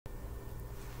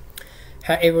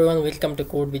Hi everyone, welcome to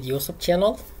Code with Yusuf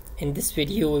channel. In this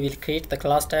video we will create the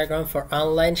class diagram for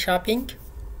online shopping.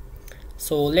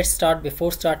 So let's start.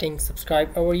 Before starting,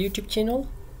 subscribe our YouTube channel.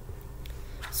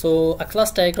 So a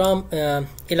class diagram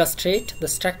illustrates the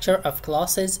structure of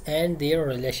classes and their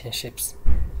relationships.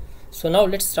 So now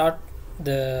let's start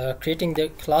creating the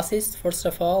classes. First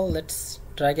of all, let's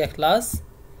drag a class.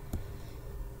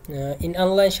 In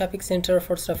online shopping center,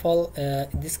 first of all,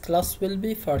 this class will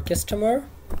be for customer.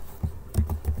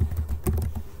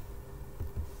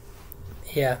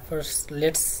 First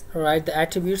let's write the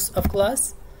attributes of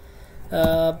class.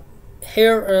 If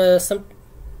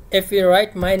we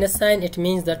write minus sign, it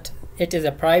means that it is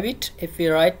a private. If we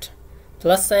write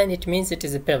plus sign, it means it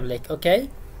is a public. Okay,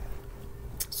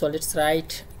 so let's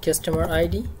write customer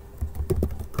ID.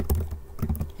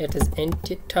 It is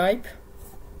int type.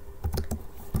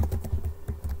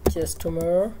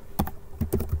 Customer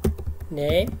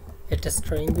name, it is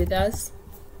string with us.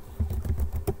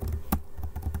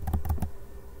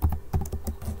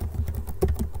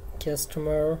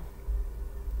 Customer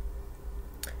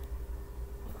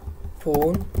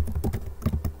phone,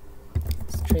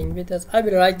 string with us. I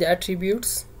will write the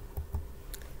attributes.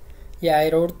 I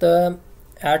wrote the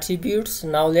attributes.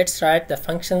 Now let's write the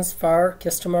functions for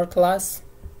customer class.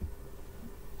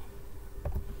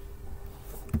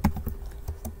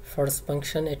 First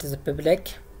function, it is a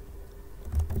public.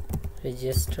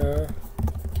 Register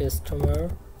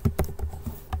customer,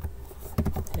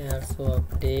 and also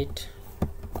update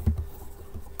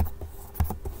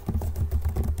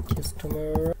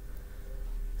customer.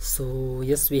 So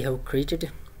yes, we have created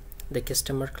the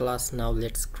customer class. Now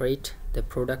let's create the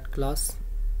product class.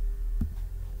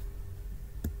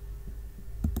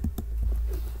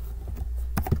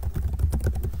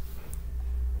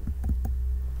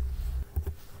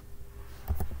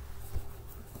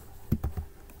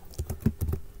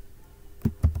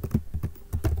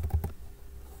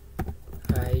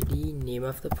 ID, name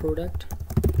of the product,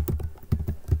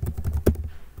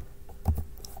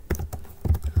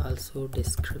 also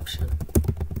description,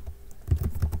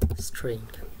 string.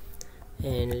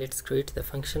 And let's create the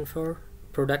function for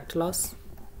product class.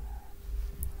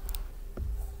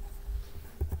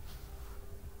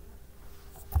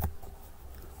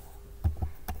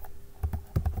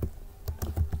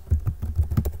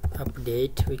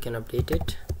 Update, we can update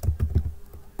it.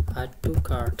 Add to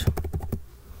cart.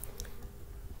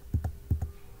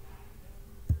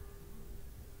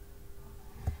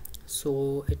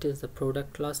 So it is the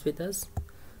product class with us.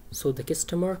 So the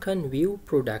customer can view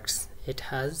products. It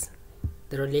has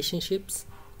the relationships.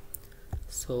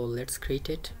 So let's create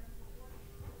it.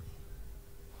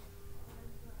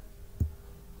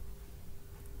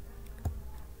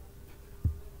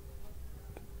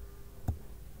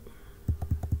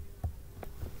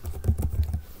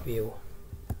 View.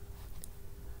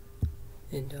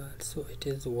 And also it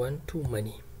is one to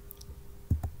many.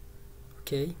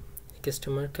 Okay, the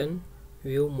customer can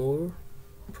view more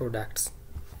products.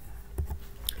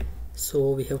 So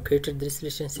we have created this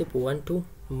relationship one to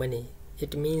many.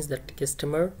 It means that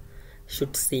customer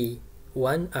should see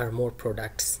one or more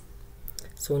products.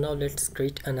 So now let's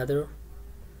create another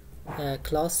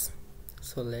class.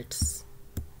 So let's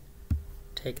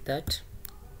take that.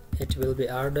 It will be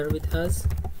order with us.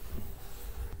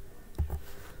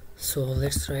 So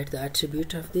let's write the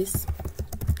attribute of this.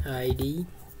 ID,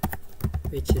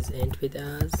 which is int with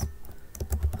us.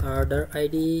 Order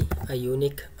ID, a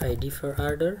unique ID for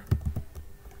order.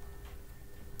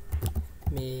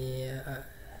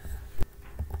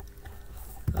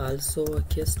 Also a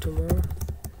customer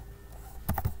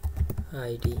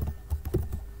ID.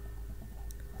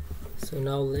 So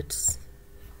now let's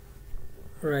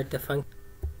write the function.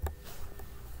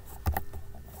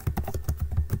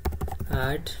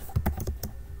 Add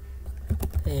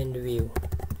and view.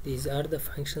 These are the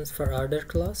functions for order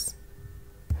class.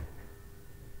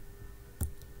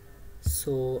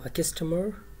 So a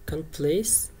customer can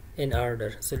place an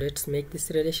order. So let's make this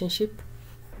relationship.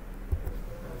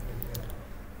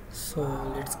 So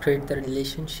let's create the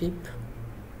relationship.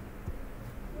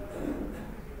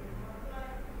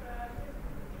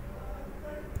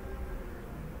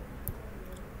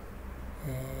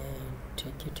 And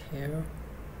take it here.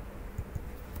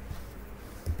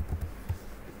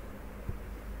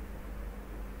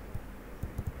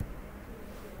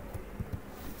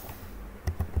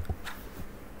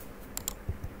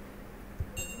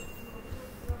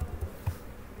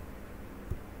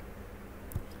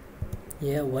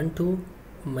 One to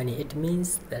many. It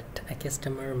means that a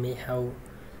customer may have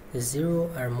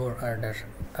 0 or more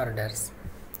orders,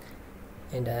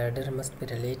 and the order must be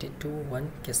related to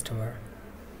one customer.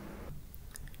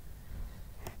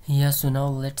 Yeah, so now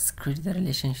let's create the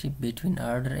relationship between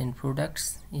order and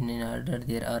products. In an order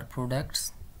there are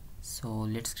products, so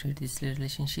let's create this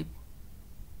relationship.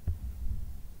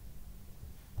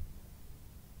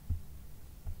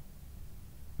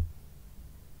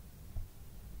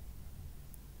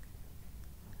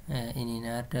 In an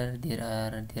order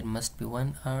there must be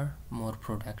one or more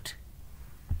product,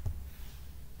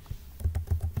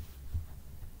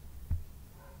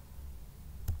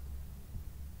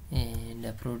 and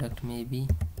a product may be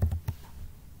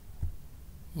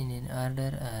in an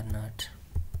order or not.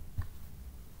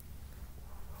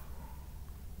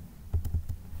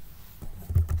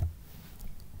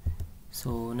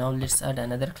 So now let's add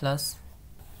another class.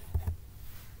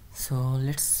 So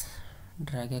let's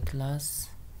drag a class.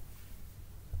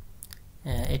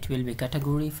 It will be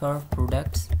category for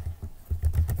products,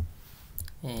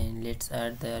 and let's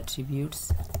add the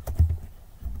attributes.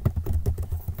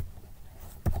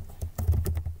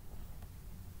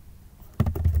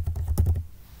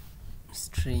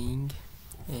 String,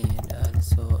 and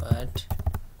also add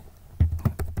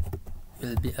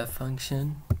will be a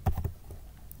function,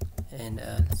 and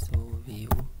also view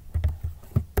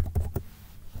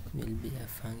will be a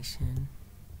function.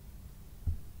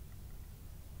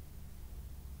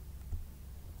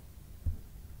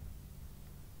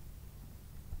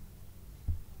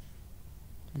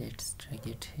 Let's drag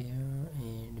it here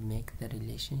and make the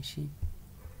relationship.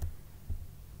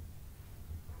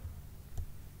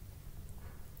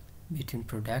 Between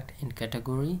product and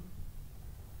category.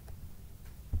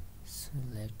 So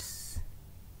let's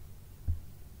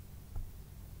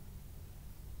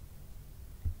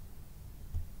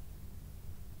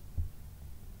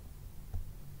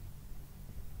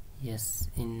yes,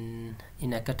 in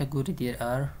a category there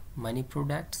are many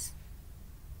products,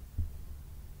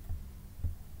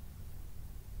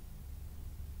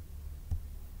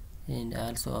 and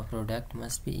also a product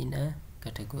must be in a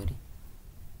category.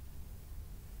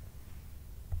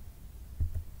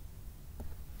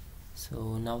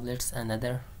 So now let's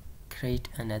create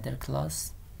another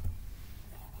class.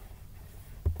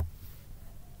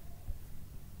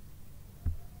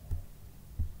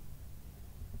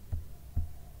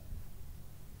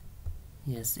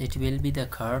 Yes, it will be the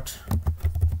cart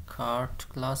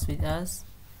class with us,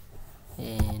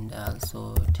 and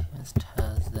also it just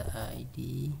has the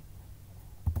ID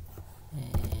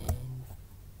and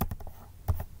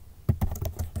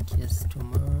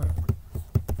customer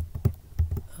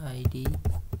ID,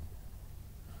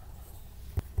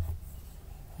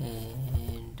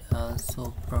 and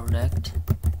also product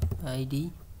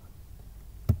ID.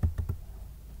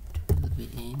 It will be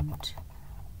int.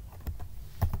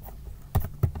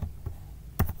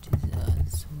 It is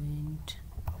also int.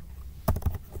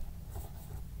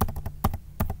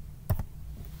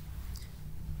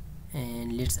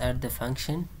 And let's add the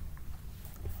function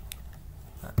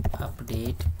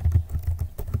update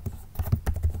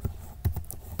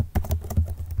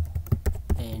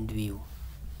and view.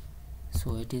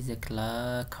 So it is a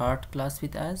cart class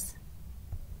with us.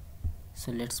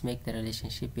 So let's make the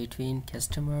relationship between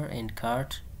customer and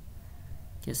cart.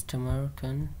 Customer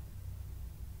can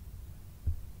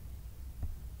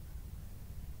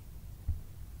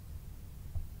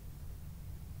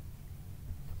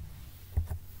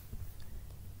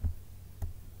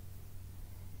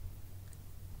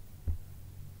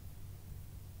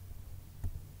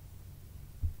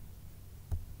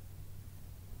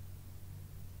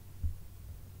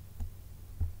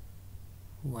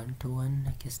one-to-one.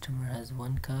 A customer has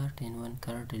one cart and one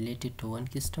cart related to one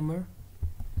customer.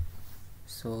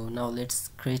 So now let's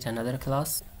create another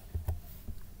class.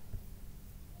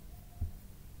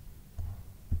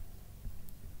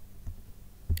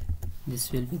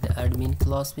 This will be the admin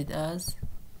class with us,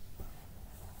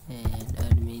 and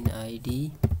admin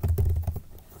ID,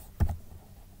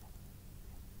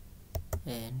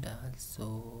 and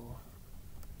also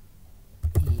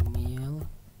email,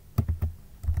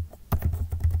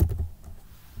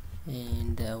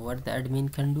 and what the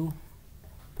admin can do.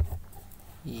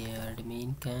 Yeah,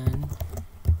 admin can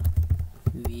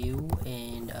view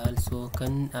and also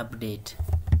can update.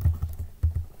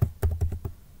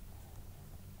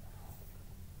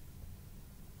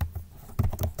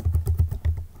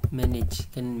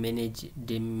 Can manage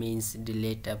means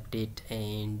delete, update,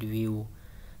 and view,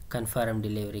 confirm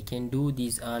delivery. Can do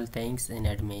these all things in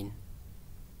admin.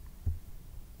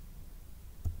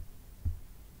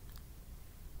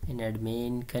 An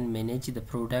admin can manage the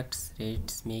products.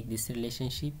 Let's make this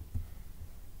relationship.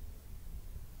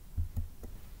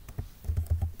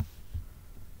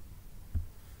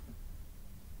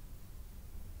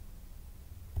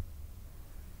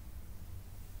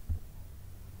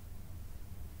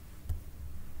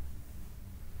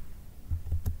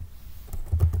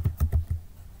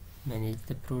 manage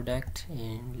the product,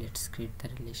 and let's create the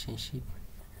relationship.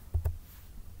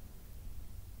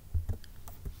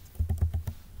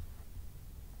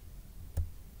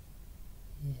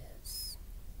 Yes,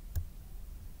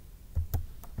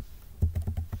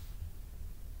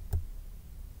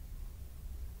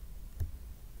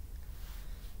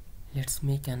 let's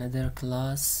make another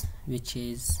class which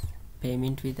is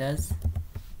payment with us.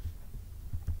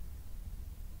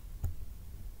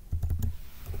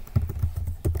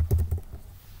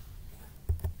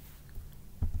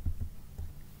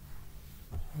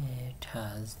 It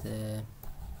has the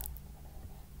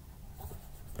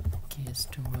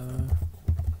customer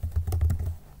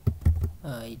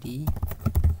ID,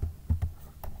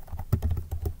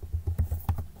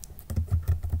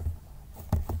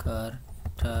 car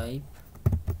type,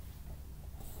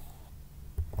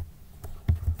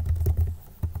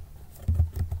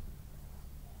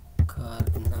 car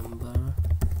number,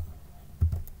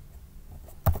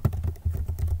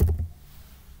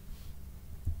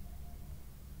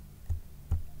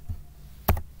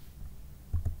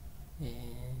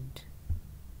 and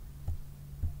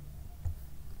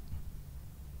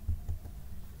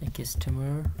the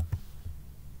customer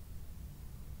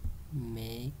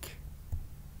make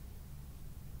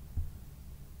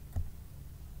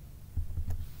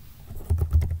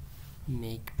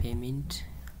payment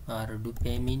or do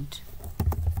payment.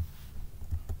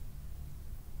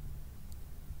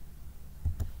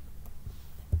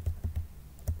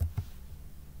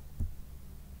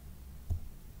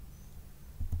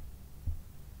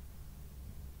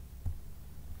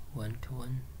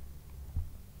 One-to-one.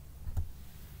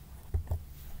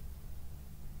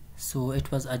 So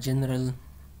it was a general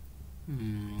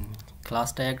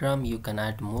class diagram. You can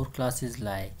add more classes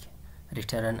like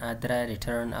return address,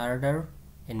 return order,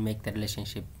 and make the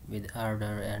relationship with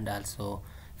order, and also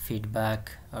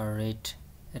feedback or rate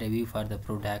review for the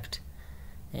product,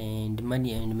 and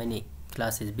many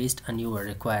classes based on your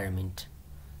requirement.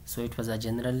 So it was a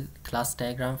general class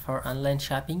diagram for online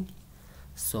shopping.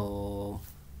 So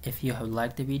if you have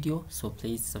liked the video, so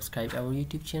please subscribe our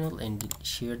YouTube channel and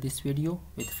share this video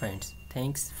with friends.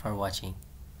 Thanks for watching.